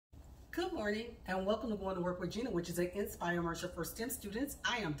Good morning and welcome to Going to Work with Gena, which is an Inspiremercial for STEM students.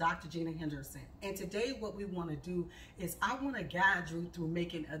 I am Dr. Gena Henderson, and today what we want to do is I want to guide you through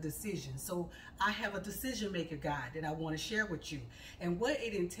making a decision. So I have a decision maker guide that I want to share with you, and what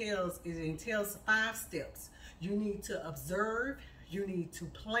it entails is it entails 5 steps. You need to observe, you need to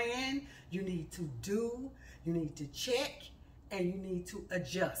plan, you need to do, you need to check, and you need to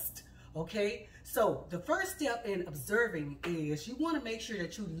adjust. Okay, so the first step in observing is you want to make sure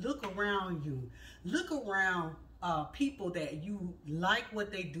that you look around you. Look around people that you like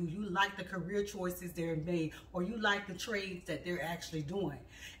what they do, you like the career choices they're made, or you like the trades that they're actually doing.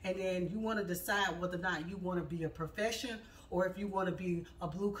 And then you want to decide whether or not you want to be a profession or if you want to be a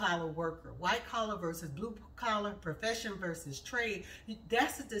blue collar worker. White collar versus blue collar, profession versus trade.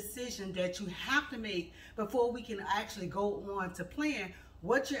 That's a decision that you have to make before we can actually go on to plan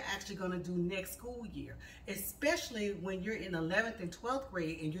what you're actually going to do next school year, especially when you're in 11th and 12th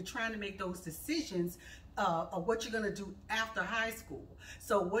grade and you're trying to make those decisions of what you're going to do after high school.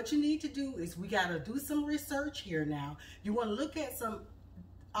 So what you need to do is we got to do some research here now. You want to look at some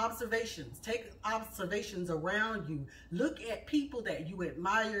observations, take observations around you, look at people that you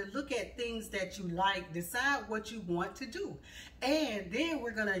admire, look at things that you like, decide what you want to do. And then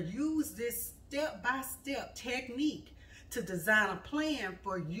we're going to use this step-by-step technique to design a plan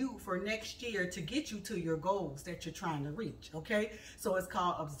for you for next year to get you to your goals that you're trying to reach, okay? So it's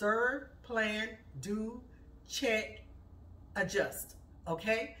called observe, plan, do, check, adjust,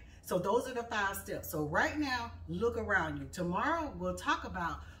 okay? So those are the 5 steps. So right now, look around you. Tomorrow, we'll talk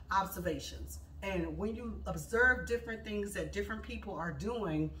about observations. And when you observe different things that different people are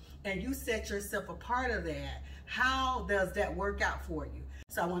doing and you set yourself a part of that, how does that work out for you?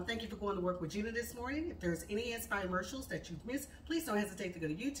 So I want to thank you for going to work with Gena this morning. If there's any Inspiremercials that you've missed, please don't hesitate to go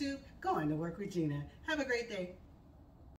to YouTube, Going to Work with Gena. Have a great day.